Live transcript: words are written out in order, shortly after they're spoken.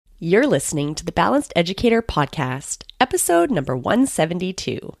You're listening to the Balanced Educator Podcast, episode number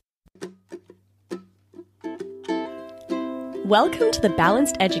 172. Welcome to the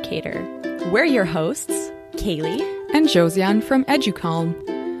Balanced Educator. We're your hosts, Kaylee and Josiane from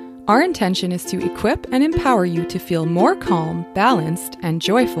EduCalm. Our intention is to equip and empower you to feel more calm, balanced, and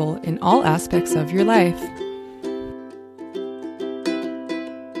joyful in all aspects of your life.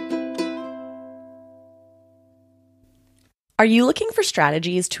 Are you looking for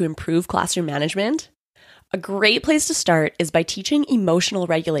strategies to improve classroom management? A great place to start is by teaching emotional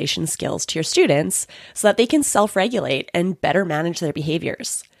regulation skills to your students so that they can self-regulate and better manage their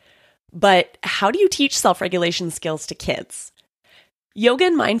behaviors. But how do you teach self-regulation skills to kids? Yoga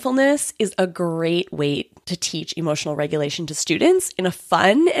and mindfulness is a great way to teach emotional regulation to students in a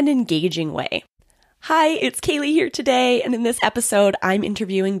fun and engaging way. Hi, it's Kaylee here today, and in this episode, I'm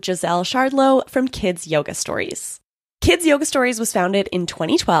interviewing Giselle Shardlow from Kids Yoga Stories. Kids Yoga Stories was founded in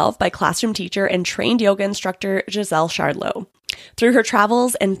 2012 by classroom teacher and trained yoga instructor Giselle Shardlow. Through her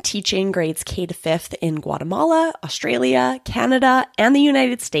travels and teaching grades K to 5th in Guatemala, Australia, Canada, and the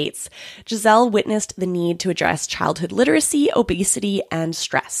United States, Giselle witnessed the need to address childhood literacy, obesity, and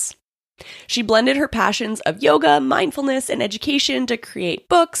stress. She blended her passions of yoga, mindfulness, and education to create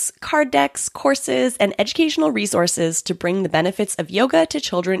books, card decks, courses, and educational resources to bring the benefits of yoga to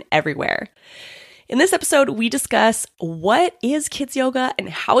children everywhere. In this episode, we discuss what is kids yoga and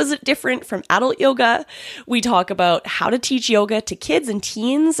how is it different from adult yoga. We talk about how to teach yoga to kids and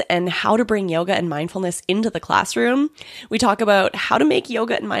teens and how to bring yoga and mindfulness into the classroom. We talk about how to make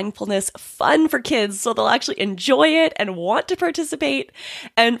yoga and mindfulness fun for kids so they'll actually enjoy it and want to participate.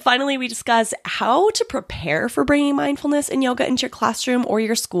 And finally, we discuss how to prepare for bringing mindfulness and yoga into your classroom or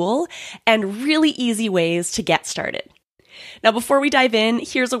your school and really easy ways to get started. Now, before we dive in,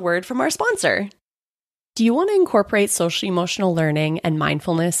 here's a word from our sponsor. Do you want to incorporate social-emotional learning and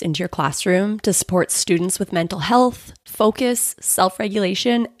mindfulness into your classroom to support students with mental health, focus,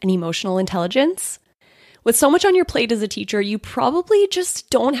 self-regulation, and emotional intelligence? With so much on your plate as a teacher, you probably just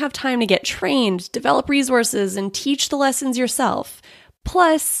don't have time to get trained, develop resources, and teach the lessons yourself.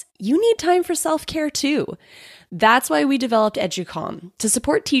 Plus, you need time for self-care too. That's why we developed EduCalm, to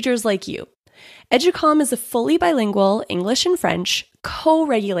support teachers like you. EduCalm is a fully bilingual English and French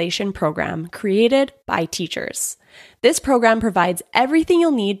co-regulation program created by teachers. This program provides everything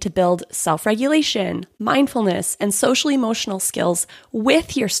you'll need to build self-regulation, mindfulness, and social-emotional skills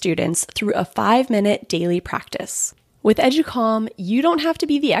with your students through a 5-minute daily practice. With EduCalm, you don't have to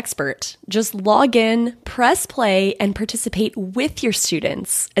be the expert. Just log in, press play, and participate with your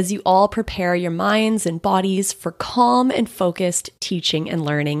students as you all prepare your minds and bodies for calm and focused teaching and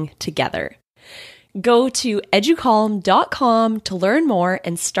learning together. Go to educalm.com to learn more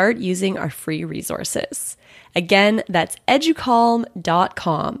and start using our free resources. Again, that's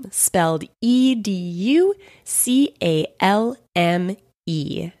educalm.com, spelled EduCalme.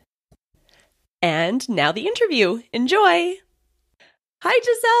 And now the interview. Enjoy! Hi,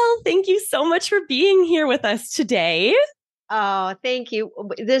 Giselle. Thank you so much for being here with us today. Oh, thank you.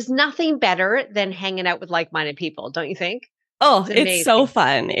 There's nothing better than hanging out with like-minded people, don't you think? Oh, it's so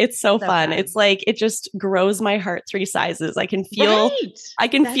fun. It's so fun. It's like, it just grows my heart 3 sizes. I can feel,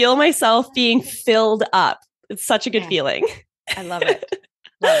 feel myself being filled up. It's such a good feeling. I love it.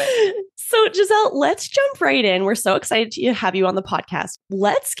 Love it. So Giselle, let's jump right in. We're so excited to have you on the podcast.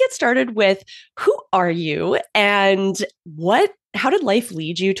 Let's get started with who are you and how did life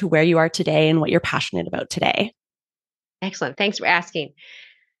lead you to where you are today and what you're passionate about today? Excellent. Thanks for asking.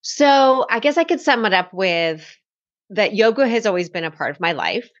 So I guess I could sum it up with that yoga has always been a part of my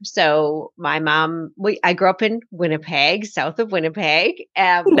life. So my mom, I grew up in Winnipeg, south of Winnipeg,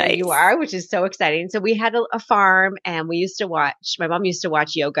 where you are, which is so exciting. So we had a farm and my mom used to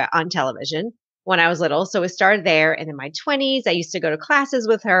watch yoga on television when I was little. So it started there. And in my 20s, I used to go to classes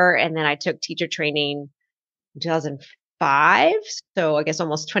with her. And then I took teacher training in 2005. So I guess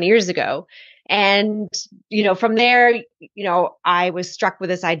almost 20 years ago. And, from there, I was struck with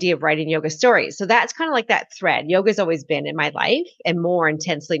this idea of writing yoga stories. So that's kind of like that thread. Yoga's always been in my life and more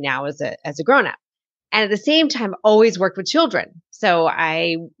intensely now as a grown-up. And at the same time, always worked with children. So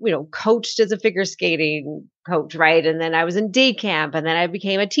I, coached as a figure skating coach, right? And then I was in day camp and then I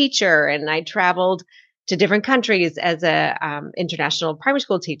became a teacher and I traveled to different countries as a international primary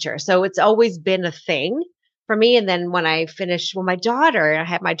school teacher. So it's always been a thing for me. And then when I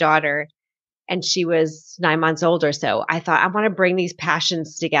had my daughter, and she was 9 months old or so, I thought I want to bring these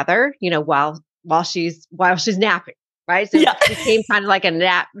passions together, while she's napping, right? So it became kind of like a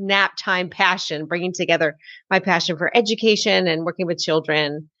nap time passion, bringing together my passion for education and working with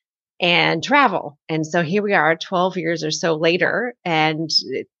children and travel. And so here we are 12 years or so later, and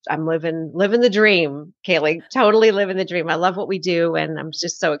I'm living the dream, Kaylee, totally living the dream. I love what we do. And I'm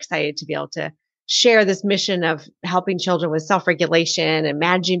just so excited to be able to share this mission of helping children with self-regulation and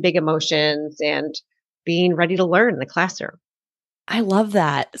managing big emotions and being ready to learn in the classroom. I love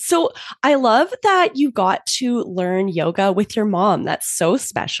that. So I love that you got to learn yoga with your mom. That's so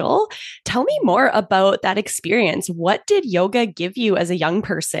special. Tell me more about that experience. What did yoga give you as a young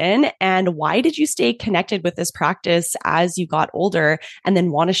person? And why did you stay connected with this practice as you got older and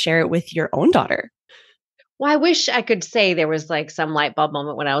then want to share it with your own daughter? Well, I wish I could say there was like some light bulb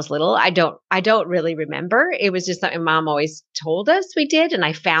moment when I was little. I don't really remember. It was just something mom always told us we did. And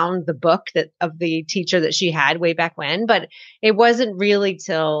I found the book of the teacher that she had way back when, but it wasn't really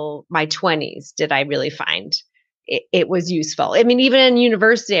till my 20s did I really find it was useful. I mean, even in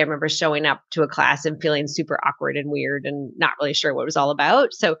university, I remember showing up to a class and feeling super awkward and weird and not really sure what it was all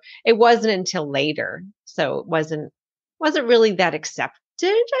about. So it wasn't until later. So it wasn't really that accepted,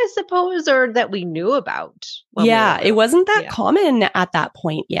 I suppose, or that we knew about. Yeah, it wasn't that common at that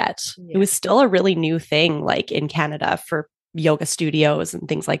point yet. Yeah. It was still a really new thing, like in Canada for yoga studios and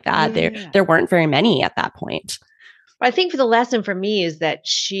things like that. There weren't very many at that point. I think the lesson for me is that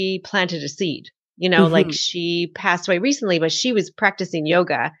she planted a seed. Like she passed away recently, but she was practicing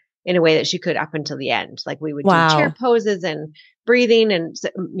yoga in a way that she could up until the end. Like we would do chair poses and breathing and,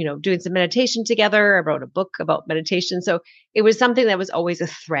 doing some meditation together. I wrote a book about meditation. So it was something that was always a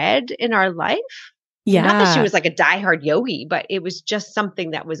thread in our life. Yeah. Not that she was like a diehard yogi, but it was just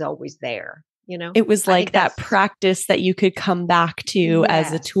something that was always there. It was like that practice that you could come back to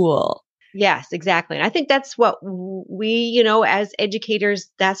as a tool. Yes, exactly. And I think that's what we, as educators,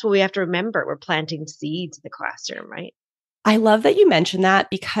 that's what we have to remember. We're planting seeds in the classroom, right? I love that you mentioned that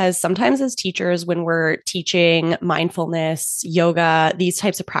because sometimes as teachers, when we're teaching mindfulness, yoga, these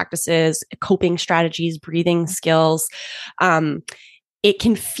types of practices, coping strategies, breathing skills, it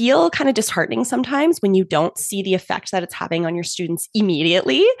can feel kind of disheartening sometimes when you don't see the effect that it's having on your students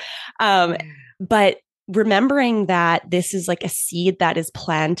immediately. But remembering that this is like a seed that is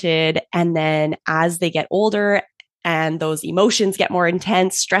planted, and then as they get older and those emotions get more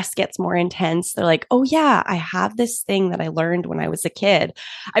intense, stress gets more intense, they're like, oh yeah, I have this thing that I learned when I was a kid.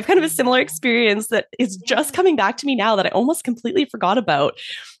 I've kind of a similar experience that is just coming back to me now that I almost completely forgot about,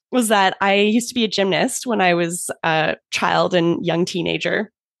 was that I used to be a gymnast when I was a child and young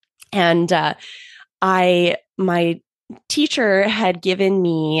teenager. And my teacher had given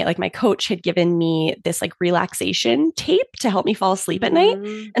me, like my coach had given me this like relaxation tape to help me fall asleep at night.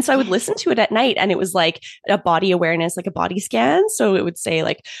 And so I would listen to it at night, and it was like a body awareness, like a body scan. So it would say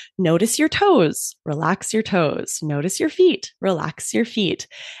like, notice your toes, relax your toes, notice your feet, relax your feet.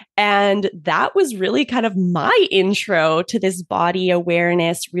 And that was really kind of my intro to this body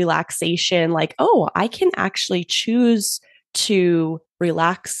awareness relaxation. Like, oh, I can actually choose to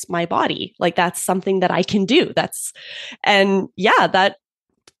relax my body. Like that's something that I can do. That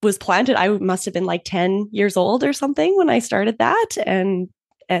was planted. I must have been like 10 years old or something when I started that,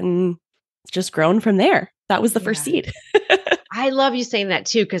 and just grown from there. That was the first seed. I love you saying that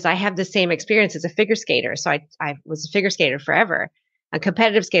too, because I have the same experience as a figure skater. So I was a figure skater forever, a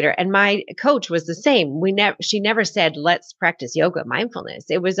competitive skater. And my coach was the same. She never said, let's practice yoga, mindfulness.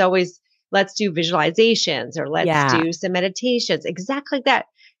 It was always, let's do visualizations or let's do some meditations. Exactly like that.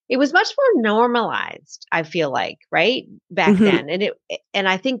 It was much more normalized, I feel like, right? Back then. And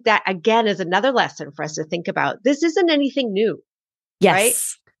I think that again is another lesson for us to think about. This isn't anything new. Yes. Right?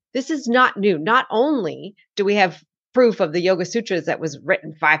 This is not new. Not only do we have proof of the Yoga Sutras that was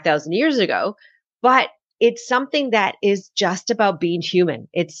written 5,000 years ago, but it's something that is just about being human.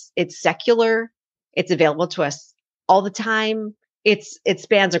 It's secular. It's available to us all the time. It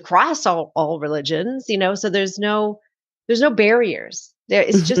spans across all religions, so there's no barriers there.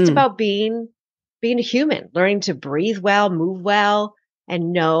 It's just about being a human, learning to breathe well, move well,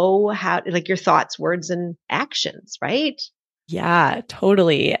 and know how, like your thoughts, words, and actions, right? Yeah,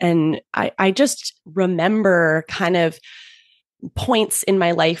 totally. And I just remember kind of points in my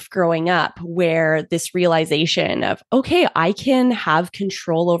life growing up where this realization of, okay, I can have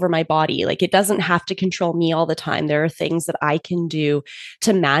control over my body. Like it doesn't have to control me all the time. There are things that I can do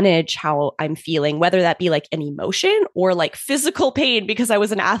to manage how I'm feeling, whether that be like an emotion or like physical pain, because I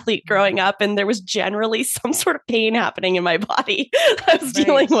was an athlete growing up and there was generally some sort of pain happening in my body I was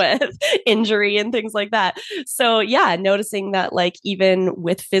dealing with, injury and things like that. So yeah, noticing that like even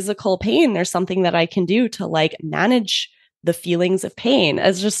with physical pain, there's something that I can do to like manage the feelings of pain.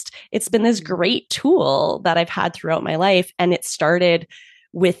 It's been this great tool that I've had throughout my life. And it started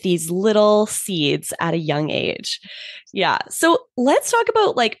with these little seeds at a young age. Yeah. So let's talk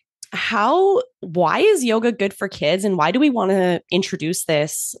about like why is yoga good for kids, and why do we want to introduce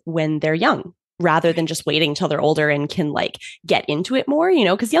this when they're young rather than just waiting till they're older and can like get into it more,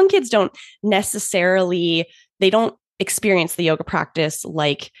 because young kids don't necessarily, they don't experience the yoga practice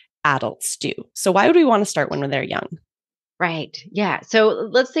like adults do. So why would we want to start when they're young? Right. Yeah. So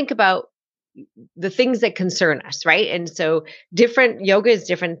let's think about the things that concern us, right? And so yoga is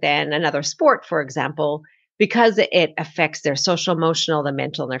different than another sport, for example, because it affects their social, emotional, the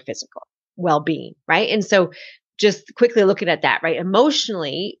mental, and their physical well-being, right? And so just quickly looking at that, right?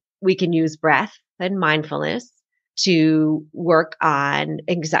 Emotionally, we can use breath and mindfulness to work on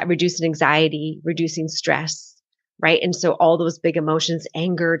reducing anxiety, reducing stress, right? And so all those big emotions,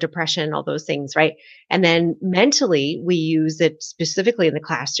 anger, depression, all those things, right? And then mentally, we use it specifically in the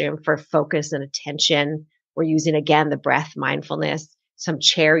classroom for focus and attention. We're using, again, the breath, mindfulness, some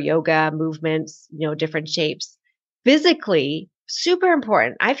chair yoga movements, different shapes. Physically, super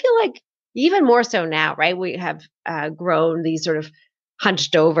important. I feel like even more so now, right? We have grown these sort of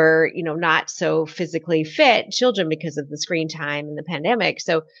hunched over, not so physically fit children because of the screen time and the pandemic.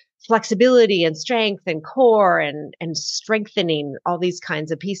 So flexibility and strength and core and strengthening all these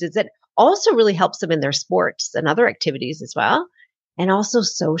kinds of pieces that also really helps them in their sports and other activities as well. And also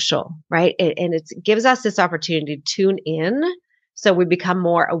social, right? And it gives us this opportunity to tune in. So we become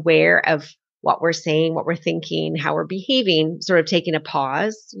more aware of what we're saying, what we're thinking, how we're behaving, sort of taking a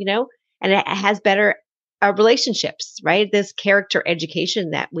pause, and it has better relationships, right? This character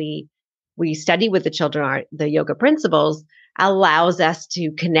education that we study with the children, the yoga principles, allows us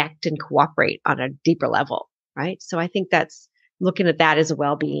to connect and cooperate on a deeper level, right? So I think that's looking at that as a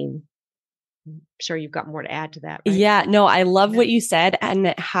well-being. I'm sure you've got more to add to that, right? Yeah, no, I love what you said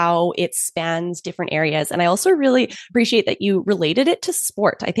and how it spans different areas. And I also really appreciate that you related it to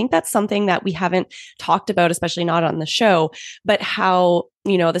sport. I think that's something that we haven't talked about, especially not on the show, but how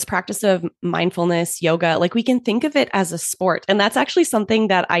this practice of mindfulness, yoga, like we can think of it as a sport. And that's actually something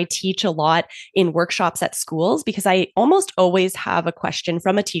that I teach a lot in workshops at schools, because I almost always have a question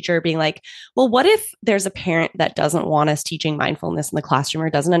from a teacher being like, well, what if there's a parent that doesn't want us teaching mindfulness in the classroom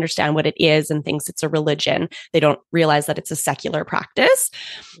or doesn't understand what it is and thinks it's a religion? They don't realize that it's a secular practice.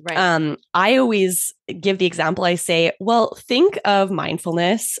 Right. I always give the example. I say, well, think of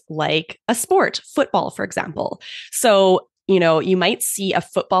mindfulness like a sport, football, for example. So you might see a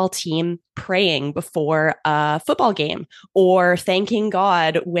football team praying before a football game or thanking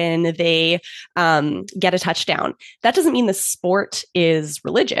God when they get a touchdown. That doesn't mean the sport is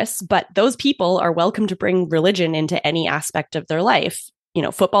religious, but those people are welcome to bring religion into any aspect of their life.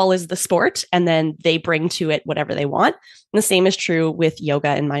 Football is the sport, and then they bring to it whatever they want. And the same is true with yoga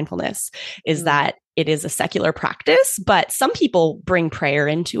and mindfulness, is that it is a secular practice, but some people bring prayer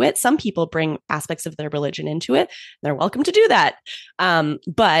into it. Some people bring aspects of their religion into it. They're welcome to do that.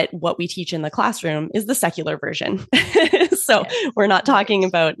 But what we teach in the classroom is the secular version. So we're not talking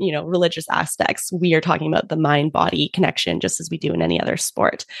about, religious aspects. We are talking about the mind-body connection, just as we do in any other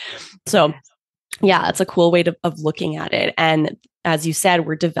sport. So yeah, it's a cool way of looking at it. And as you said,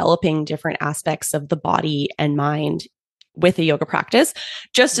 we're developing different aspects of the body and mind with a yoga practice,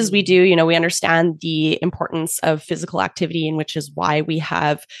 just as we do, we understand the importance of physical activity, and which is why we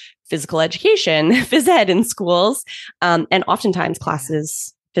have physical education, phys ed in schools. And oftentimes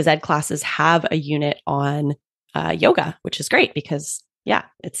phys ed classes have a unit on yoga, which is great because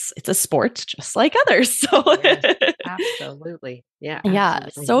it's a sport just like others. So absolutely. Yeah.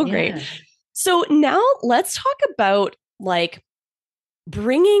 Absolutely. So great. So now let's talk about like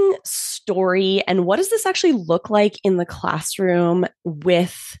bringing story and what does this actually look like in the classroom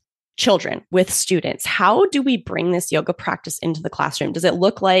with children, with students? How do we bring this yoga practice into the classroom? Does it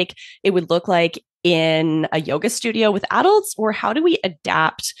look like it would look like in a yoga studio with adults, or how do we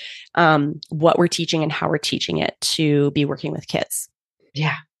adapt what we're teaching and how we're teaching it to be working with kids?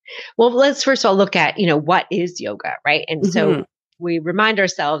 Yeah. Well, let's first of all look at, what is yoga, right? And so we remind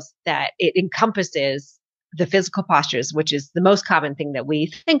ourselves that it encompasses the physical postures, which is the most common thing that we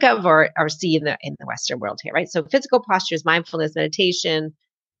think of or see in the Western world here, right? So physical postures, mindfulness, meditation,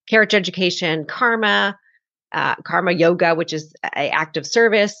 character education, karma yoga, which is an act of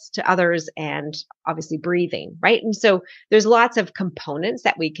service to others, and obviously breathing, right? And so there's lots of components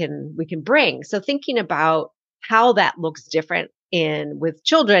that we can bring. So thinking about how that looks different with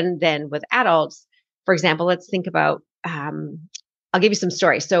children than with adults. For example, let's think about, I'll give you some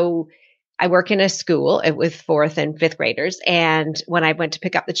stories. So I work in a school with 4th and 5th graders. And when I went to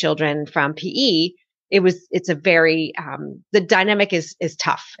pick up the children from PE, it's a very, the dynamic is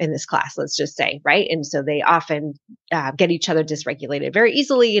tough in this class, let's just say, right? And so they often get each other dysregulated very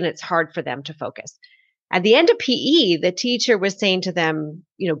easily, and it's hard for them to focus. At the end of PE, the teacher was saying to them,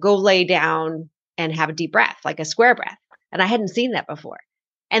 go lay down and have a deep breath, like a square breath. And I hadn't seen that before.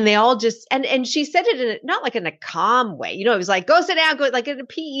 And they all just, and she said it not like in a calm way, it was like, go sit down, go like in a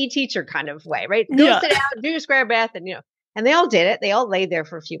PE teacher kind of way, right? Go sit down, do your square breath. And they all did it. They all laid there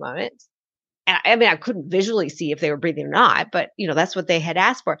for a few moments. And I couldn't visually see if they were breathing or not, but that's what they had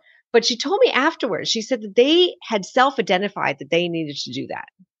asked for. But she told me afterwards, she said that they had self-identified that they needed to do that,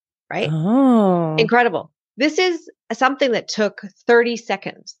 right? Oh. Incredible. This is something that took 30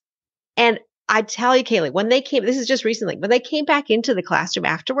 seconds. And I tell you, Kaylee, when they came, this is just recently, when they came back into the classroom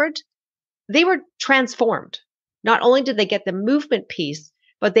afterwards, they were transformed. Not only did they get the movement piece,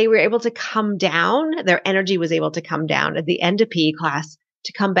 but they were able to come down. Their energy was able to come down at the end of PE class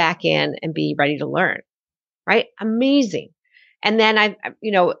to come back in and be ready to learn, right? Amazing. And then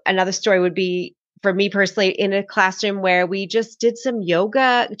another story would be for me personally in a classroom where we just did some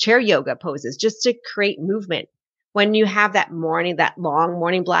chair yoga poses just to create movement. When you have that long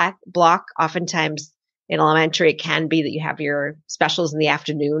morning block, oftentimes in elementary, it can be that you have your specials in the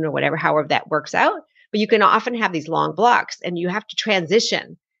afternoon or whatever, however that works out. But you can often have these long blocks and you have to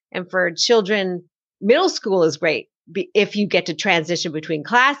transition. And for children, middle school is great. If you get to transition between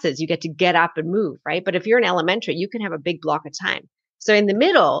classes, you get to get up and move, right? But if you're in elementary, you can have a big block of time. So in the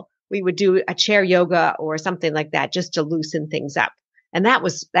middle, we would do a chair yoga or something like that just to loosen things up. And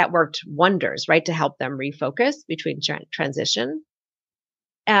that worked wonders, right? To help them refocus between transition.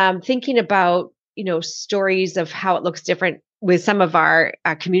 Thinking about, stories of how it looks different with some of our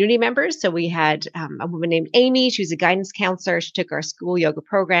community members. So we had a woman named Amy. She was a guidance counselor. She took our school yoga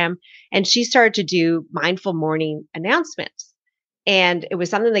program and she started to do mindful morning announcements. And it was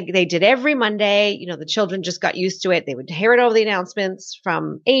something that they did every Monday. The children just got used to it. They would hear it over the announcements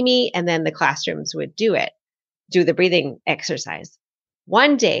from Amy, and then the classrooms would do the breathing exercise.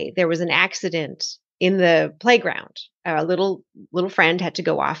 One day there was an accident in the playground. A little friend had to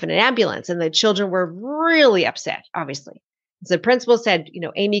go off in an ambulance, and the children were really upset, obviously. So the principal said,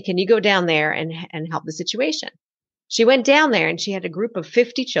 Amy, can you go down there and help the situation? She went down there and she had a group of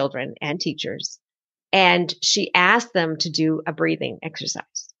 50 children and teachers. And she asked them to do a breathing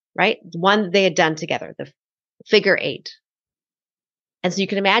exercise, right? One that they had done together, the figure 8. And so you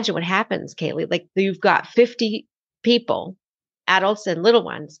can imagine what happens, Kaylee. Like you've got 50 people, adults and little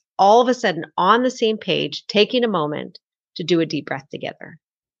ones, all of a sudden on the same page, taking a moment to do a deep breath together,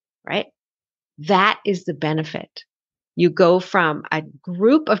 right? That is the benefit. You go from a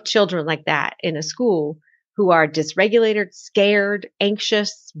group of children like that in a school who are dysregulated, scared,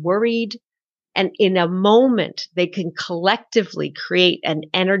 anxious, worried, and in a moment, they can collectively create an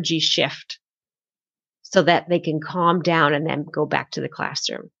energy shift so that they can calm down and then go back to the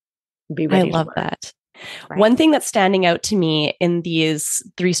classroom and be ready to learn. I love that. Right? One thing that's standing out to me in these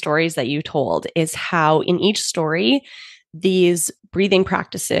 3 stories that you told is how in each story, these breathing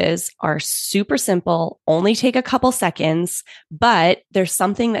practices are super simple, only take a couple seconds, but there's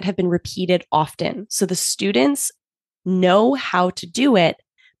something that have been repeated often. So the students know how to do it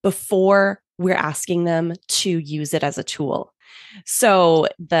before we're asking them to use it as a tool. So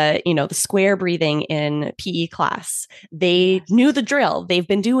the square breathing in PE class, they knew the drill. They've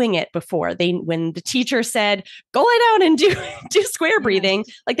been doing it before. When the teacher said, go lie down and do square breathing,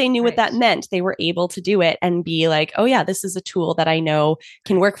 like they knew what that meant. They were able to do it and be like, oh yeah, this is a tool that I know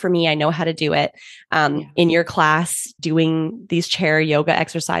can work for me. I know how to do it. In your class, doing these chair yoga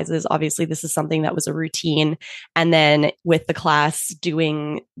exercises, obviously this is something that was a routine. And then with the class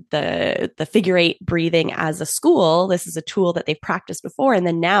doing the figure 8 breathing as a school, this is a tool that they've practiced before. And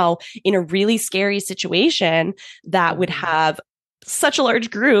then now in a really scary situation that would have such a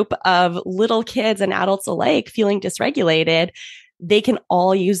large group of little kids and adults alike feeling dysregulated, they can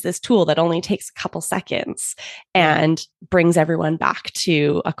all use this tool that only takes a couple seconds and brings everyone back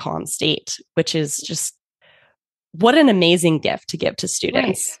to a calm state, which is just what an amazing gift to give to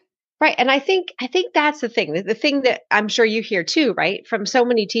students. Right. And I think that's the thing that I'm sure you hear too, right? From so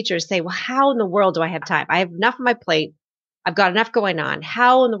many teachers say, well, how in the world do I have time? I have enough on my plate. I've got enough going on.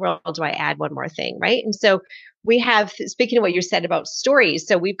 How in the world do I add one more thing? Right. And so we have, speaking of what you said about stories,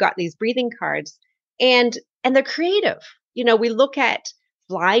 so we've got these breathing cards and they're creative. We look at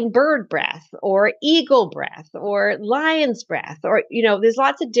flying bird breath or eagle breath or lion's breath, or, there's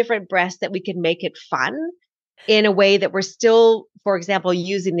lots of different breaths that we can make it fun in a way that we're still, for example,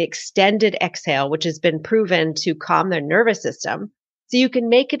 using the extended exhale, which has been proven to calm their nervous system. So you can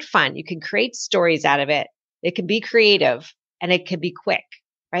make it fun. You can create stories out of it. It can be creative and it can be quick,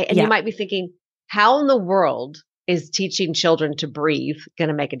 right? And you might be thinking, how in the world is teaching children to breathe going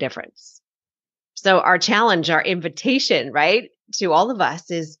to make a difference? So our challenge, our invitation, right, to all of us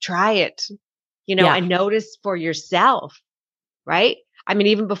is try it. and notice for yourself, right? I mean,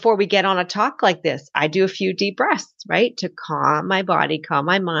 even before we get on a talk like this, I do a few deep breaths, right? To calm my body, calm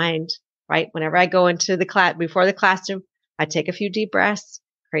my mind, right? Whenever I go into the class, before the classroom, I take a few deep breaths,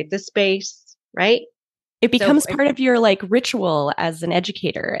 create the space, right? It becomes part of your like ritual as an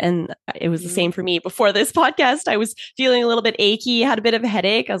educator. And it was the same for me before this podcast. I was feeling a little bit achy, had a bit of a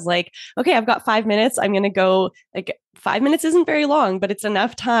headache. I was like, okay, I've got 5 minutes. I'm going to go, like 5 minutes isn't very long, but it's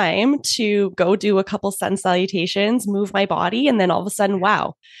enough time to go do a couple sun salutations, move my body. And then all of a sudden,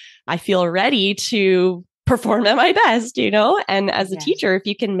 wow, I feel ready to perform at my best, And as a teacher, if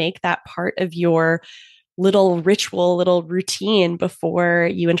you can make that part of your little ritual, little routine before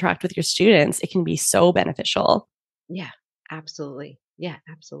you interact with your students, it can be so beneficial. Yeah, absolutely. Yeah,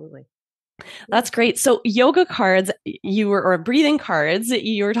 absolutely. That's great. So yoga cards, or breathing cards,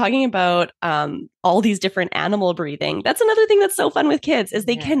 you were talking about all these different animal breathing. That's another thing that's so fun with kids is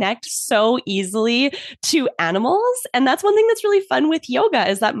they connect so easily to animals. And that's one thing that's really fun with yoga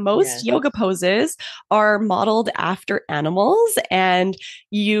is that most yoga poses are modeled after animals. And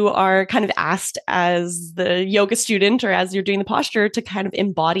you are kind of asked as the yoga student or as you're doing the posture to kind of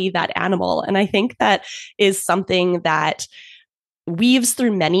embody that animal. And I think that is something that weaves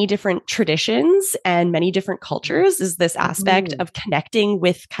through many different traditions and many different cultures is this aspect of connecting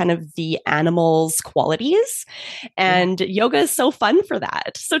with kind of the animal's qualities. And yoga is so fun for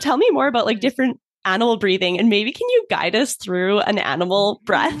that. So tell me more about like different animal breathing and maybe can you guide us through an animal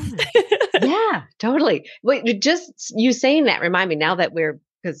breath? Yeah, totally. Wait, just you saying that remind me now that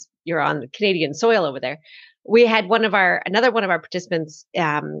because you're on Canadian soil over there. We had another one of our participants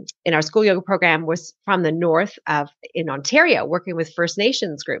in our school yoga program was from the north in Ontario, working with First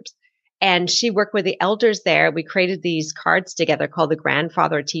Nations groups. And she worked with the elders there. We created these cards together called the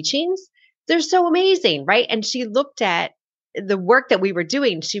Grandfather Teachings. They're so amazing, right? And she looked at the work that we were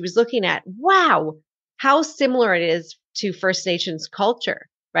doing. She was looking at, wow, how similar it is to First Nations culture,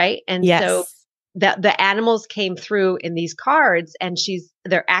 right? And so the animals came through in these cards and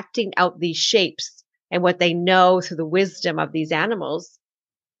they're acting out these shapes and what they know through the wisdom of these animals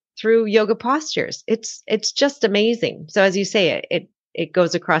through yoga postures. It's just amazing. So as you say, it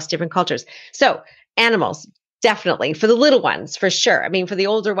goes across different cultures. So animals, definitely. For the little ones, for sure. I mean, for the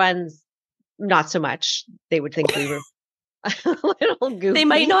older ones, not so much. They would think we were a little goofy. They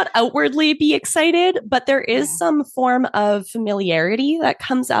might not outwardly be excited, but there is some form of familiarity that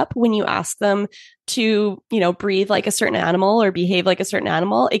comes up when you ask them to, breathe like a certain animal or behave like a certain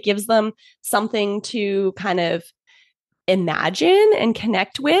animal. It gives them something to kind of imagine and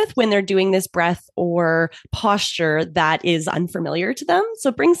connect with when they're doing this breath or posture that is unfamiliar to them. So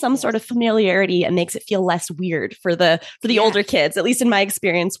it brings some sort of familiarity and makes it feel less weird for the older kids, at least in my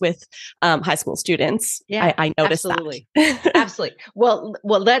experience with high school students. Yeah, I noticed that. Absolutely. Well,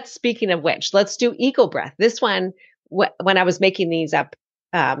 speaking of which, let's do eagle breath. This one, when I was making these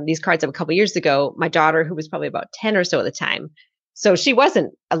cards up a couple of years ago, my daughter, who was probably about 10 or so at the time, so she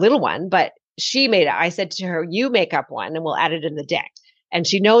wasn't a little one, but she made it. I said to her, you make up one and we'll add it in the deck. And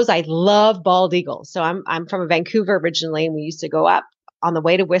she knows I love bald eagles. So I'm from Vancouver originally, and we used to go up on the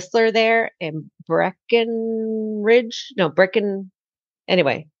way to Whistler there in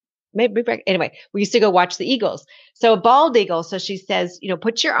anyway, we used to go watch the eagles. So a bald eagle. So she says,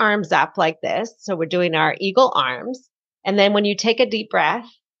 put your arms up like this. So we're doing our eagle arms. And then when you take a deep breath,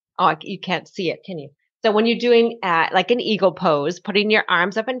 you can't see it, can you? So when you're doing like an eagle pose, putting your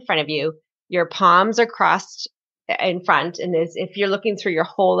arms up in front of you, your palms are crossed in front. And if you're looking through your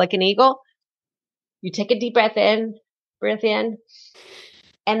hole like an eagle, you take a deep breath in,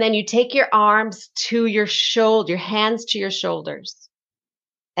 and then you take your arms to your hands to your shoulders.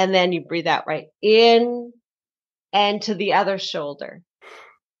 And then you breathe out right in and to the other shoulder.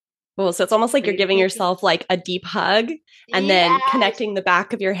 Cool. So it's almost like you're giving yourself like a deep hug and then connecting the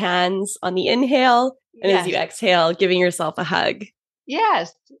back of your hands on the inhale. And as you exhale, giving yourself a hug.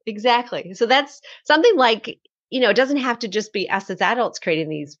 Yes, exactly. So that's something like, it doesn't have to just be us as adults creating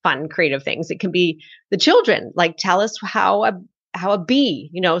these fun, creative things. It can be the children, like tell us how a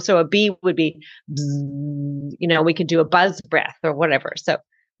bee, so a bee would be, bzz, we could do a buzz breath or whatever. So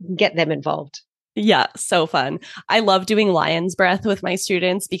we can get them involved. Yeah, so fun. I love doing lion's breath with my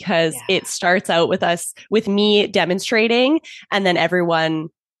students because it starts out with me demonstrating, and then everyone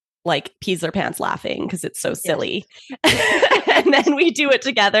like pees their pants laughing because it's so silly. And then we do it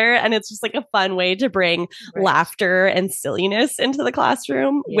together, and it's just like a fun way to bring laughter and silliness into the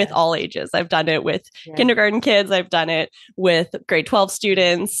classroom with all ages. I've done it with kindergarten kids. I've done it with grade 12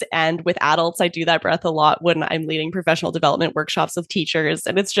 students, and with adults. I do that breath a lot when I'm leading professional development workshops with teachers,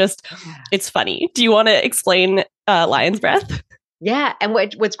 and it's just, it's funny. Do you want to explain lion's breath? Yeah. And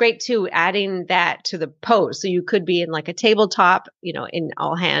what's great too, adding that to the pose. So you could be in like a tabletop, in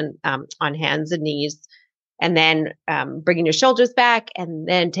on hands and knees, and then bringing your shoulders back and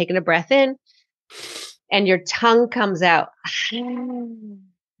then taking a breath in and your tongue comes out. So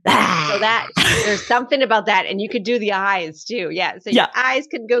that there's something about that. And you could do the eyes too. Yeah. So your eyes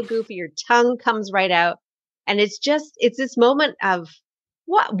can go goofy. Your tongue comes right out. And it's this moment of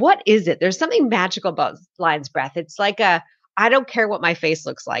what is it? There's something magical about lion's breath. It's like I don't care what my face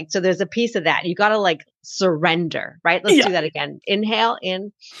looks like. So there's a piece of that. You got to like surrender, right? Let's do that again. Inhale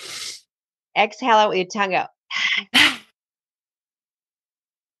in, exhale out with your tongue out.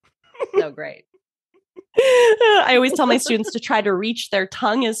 So great. I always tell my students to try to reach their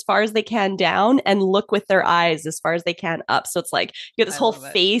tongue as far as they can down and look with their eyes as far as they can up. So it's like you get this whole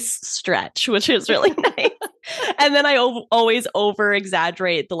face stretch, which is really nice. And then I always over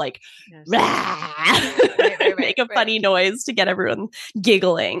exaggerate the like, make a funny noise to get everyone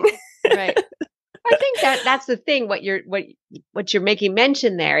giggling. Right. I think that's the thing. What you're making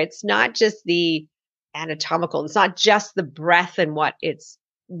mention there. It's not just the anatomical. It's not just the breath and what it's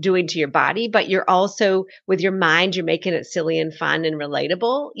doing to your body, but you're also with your mind, you're making it silly and fun and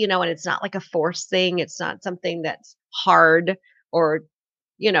relatable, and it's not like a forced thing. It's not something that's hard or,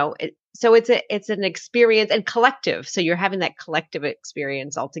 so it's an experience and collective. So you're having that collective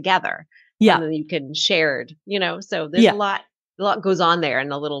experience all together. Yeah. And then you can share it, so there's a lot goes on there in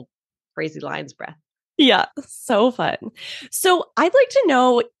the little crazy lion's breath. Yeah. So fun. So I'd like to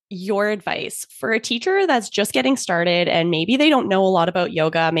know your advice for a teacher that's just getting started and maybe they don't know a lot about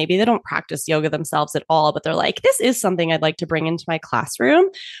yoga. Maybe they don't practice yoga themselves at all, but they're like, this is something I'd like to bring into my classroom.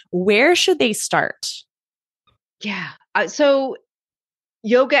 Where should they start? Yeah. So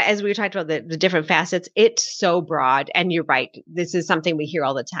yoga, as we talked about the different facets, it's so broad. And you're right. This is something we hear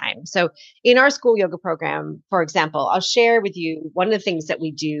all the time. So in our school yoga program, for example, I'll share with you one of the things that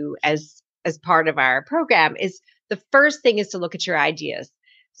we do as part of our program is the first thing is to look at your ideas.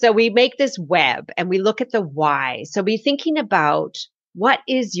 So we make this web and we look at the why. So be thinking about what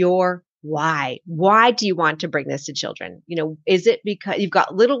is your why? Why do you want to bring this to children? Is it because you've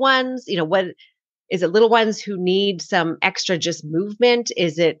got little ones? What is it? Little ones who need some extra just movement?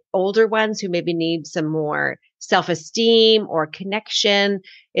 Is it older ones who maybe need some more self-esteem or connection?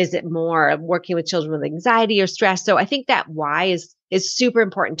 Is it more working with children with anxiety or stress? So I think that why is super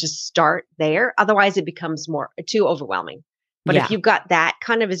important to start there. Otherwise it becomes too overwhelming. But if you've got that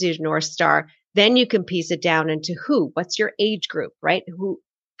kind of as your North Star, then you can piece it down into what's your age group, right?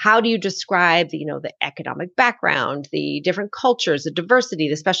 How do you describe the economic background, the different cultures, the diversity,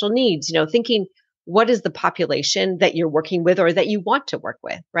 the special needs, thinking what is the population that you're working with or that you want to work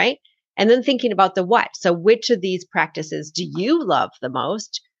with, right? And then thinking about the what. So which of these practices do you love the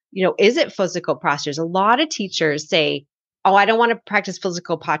most? Is it physical postures? A lot of teachers say, oh, I don't want to practice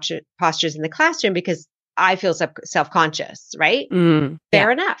physical postures in the classroom because I feel self-conscious, right?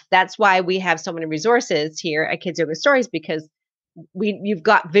 Fair enough. That's why we have so many resources here at Kids Yoga Stories because you've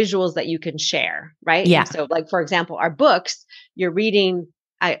got visuals that you can share, right? Yeah. And so like, for example, our books, you're reading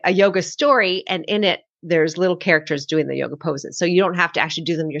a yoga story and in it, there's little characters doing the yoga poses. So you don't have to actually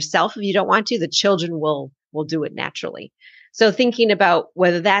do them yourself if you don't want to. The children will do it naturally. So thinking about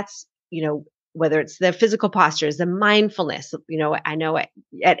whether that's, whether it's the physical postures, the mindfulness, I know at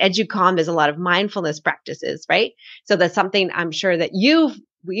EduCom, there's a lot of mindfulness practices, right? So that's something I'm sure that you've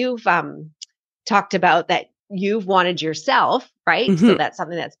talked about that you've wanted yourself, right? Mm-hmm. So that's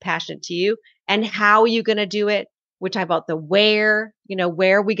something that's passionate to you. And how are you going to do it? We talk about the where,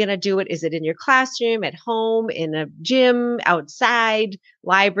 where are we going to do it? Is it in your classroom, at home, in a gym, outside,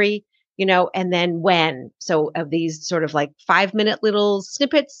 library? And then when. So of these sort of like 5-minute little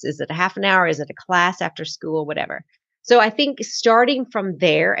snippets, is it a half an hour? Is it a class after school, whatever? So I think starting from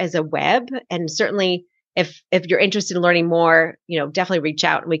there as a web, and certainly if you're interested in learning more, definitely reach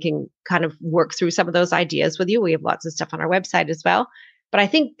out and we can kind of work through some of those ideas with you. We have lots of stuff on our website as well. But I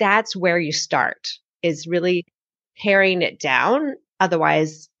think that's where you start, is really paring it down.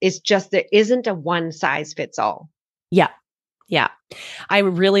 Otherwise, it's just there isn't a one size fits all. Yeah. Yeah. I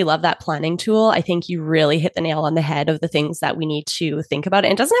really love that planning tool. I think you really hit the nail on the head of the things that we need to think about.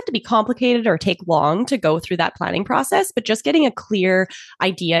 And it doesn't have to be complicated or take long to go through that planning process, but just getting a clear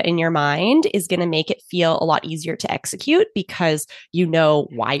idea in your mind is going to make it feel a lot easier to execute because you know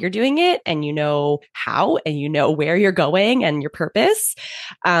why you're doing it and you know how and you know where you're going and your purpose.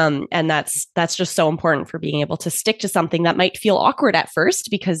 And that's just so important for being able to stick to something that might feel awkward at first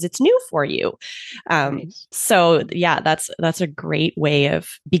because it's new for you. Right. So yeah, that's a great way of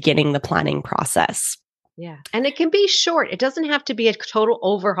beginning the planning process. Yeah. And it can be short. It doesn't have to be a total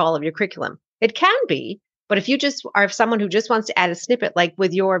overhaul of your curriculum. It can be, But if you just are someone who just wants to add a snippet, like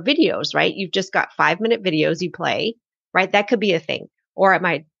with your videos, right? You've just got 5-minute videos you play, right? That could be a thing. Or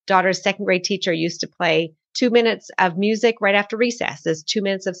my daughter's second grade teacher used to play 2 minutes of music right after recess. There's 2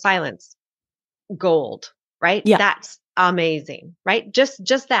 minutes of silence. Gold, right? Yeah. That's amazing, right?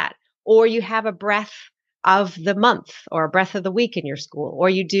 Just that. Or you have a breath of the month or a breath of the week in your school, or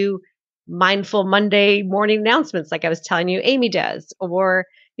you do mindful Monday morning announcements like I was telling you Amy does, or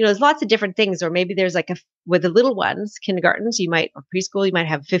there's lots of different things. Or maybe there's with the little ones, kindergartens, or preschool, you might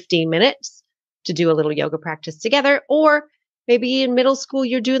have 15 minutes to do a little yoga practice together. Or maybe in middle school,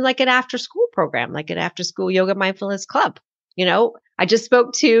 you're doing like an after school program, like an after school yoga mindfulness club. I just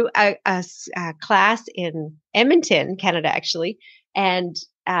spoke to a class in Edmonton, Canada, actually, and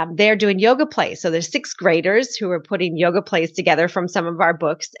they're doing yoga plays. So there's 6th graders who are putting yoga plays together from some of our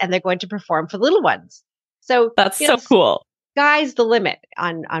books, and they're going to perform for little ones. So That's so cool. Sky's the limit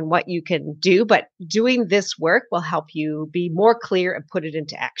on what you can do, but doing this work will help you be more clear and put it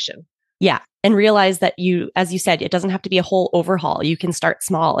into action. Yeah. And realize that as you said, it doesn't have to be a whole overhaul. You can start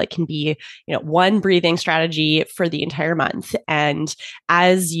small. It can be, one breathing strategy for the entire month. And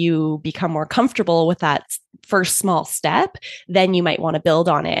as you become more comfortable with that first small step, then you might want to build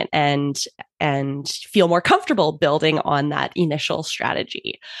on it and feel more comfortable building on that initial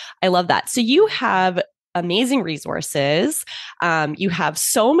strategy. I love that. So you have amazing resources. You have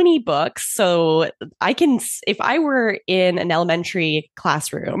so many books. So if I were in an elementary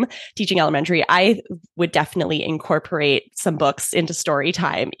classroom teaching elementary, I would definitely incorporate some books into story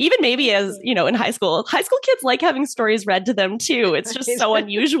time. Even maybe as, in high school kids like having stories read to them too. It's just so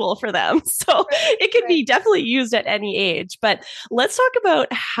unusual for them. So it could be definitely used at any age. But let's talk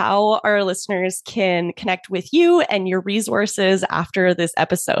about how our listeners can connect with you and your resources after this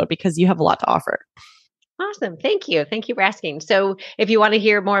episode, because you have a lot to offer. Awesome. Thank you. Thank you for asking. So if you want to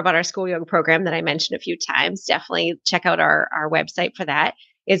hear more about our school yoga program that I mentioned a few times, definitely check out our website for that.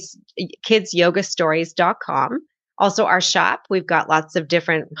 It's kidsyogastories.com. Also our shop, we've got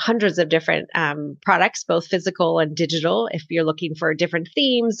hundreds of different products, both physical and digital. If you're looking for different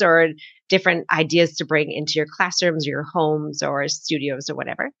themes or different ideas to bring into your classrooms, or your homes or studios or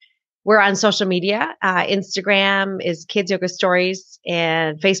whatever. We're on social media. Instagram is Kids Yoga Stories,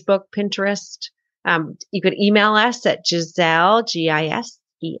 and Facebook, Pinterest. You could email us at Giselle, Giselle,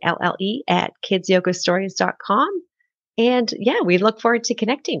 at kidsyogastories.com. And we look forward to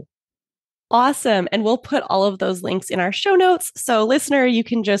connecting. Awesome. And we'll put all of those links in our show notes. So listener, you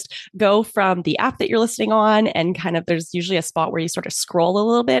can just go from the app that you're listening on, and there's usually a spot where you sort of scroll a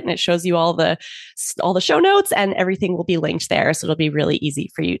little bit and it shows you all the show notes, and everything will be linked there. So it'll be really easy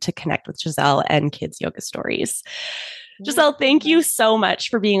for you to connect with Giselle and Kids Yoga Stories. Giselle, thank you so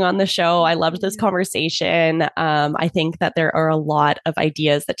much for being on the show. I loved this conversation. I think that there are a lot of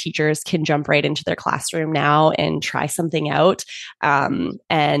ideas that teachers can jump right into their classroom now and try something out,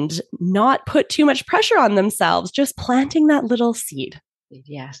 and not put too much pressure on themselves, just planting that little seed.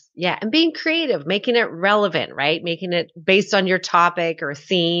 Yes. Yeah. And being creative, making it relevant, right? Making it based on your topic or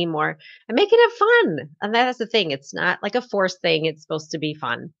theme, and making it fun. And that's the thing. It's not like a forced thing. It's supposed to be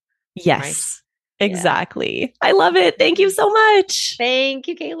fun. Yes. Right? Exactly. Yeah. I love it. Thank you so much. Thank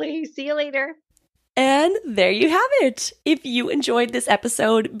you, Kaylee. See you later. And there you have it. If you enjoyed this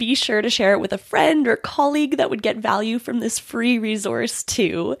episode, be sure to share it with a friend or colleague that would get value from this free resource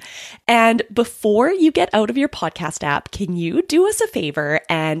too. And before you get out of your podcast app, can you do us a favor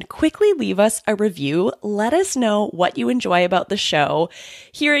and quickly leave us a review? Let us know what you enjoy about the show.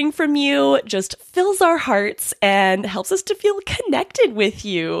 Hearing from you just fills our hearts and helps us to feel connected with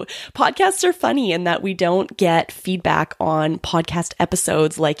you. Podcasts are funny in that we don't get feedback on podcast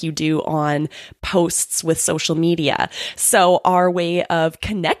episodes like you do on posts with social media. So our way of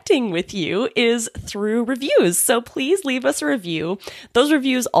connecting with you is through reviews. So please leave us a review. Those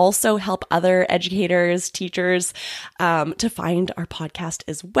reviews also help other educators, teachers, to find our podcast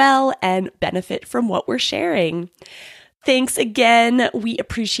as well and benefit from what we're sharing. Thanks again. We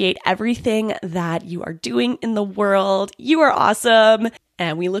appreciate everything that you are doing in the world. You are awesome.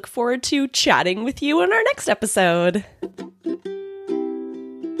 And we look forward to chatting with you in our next episode.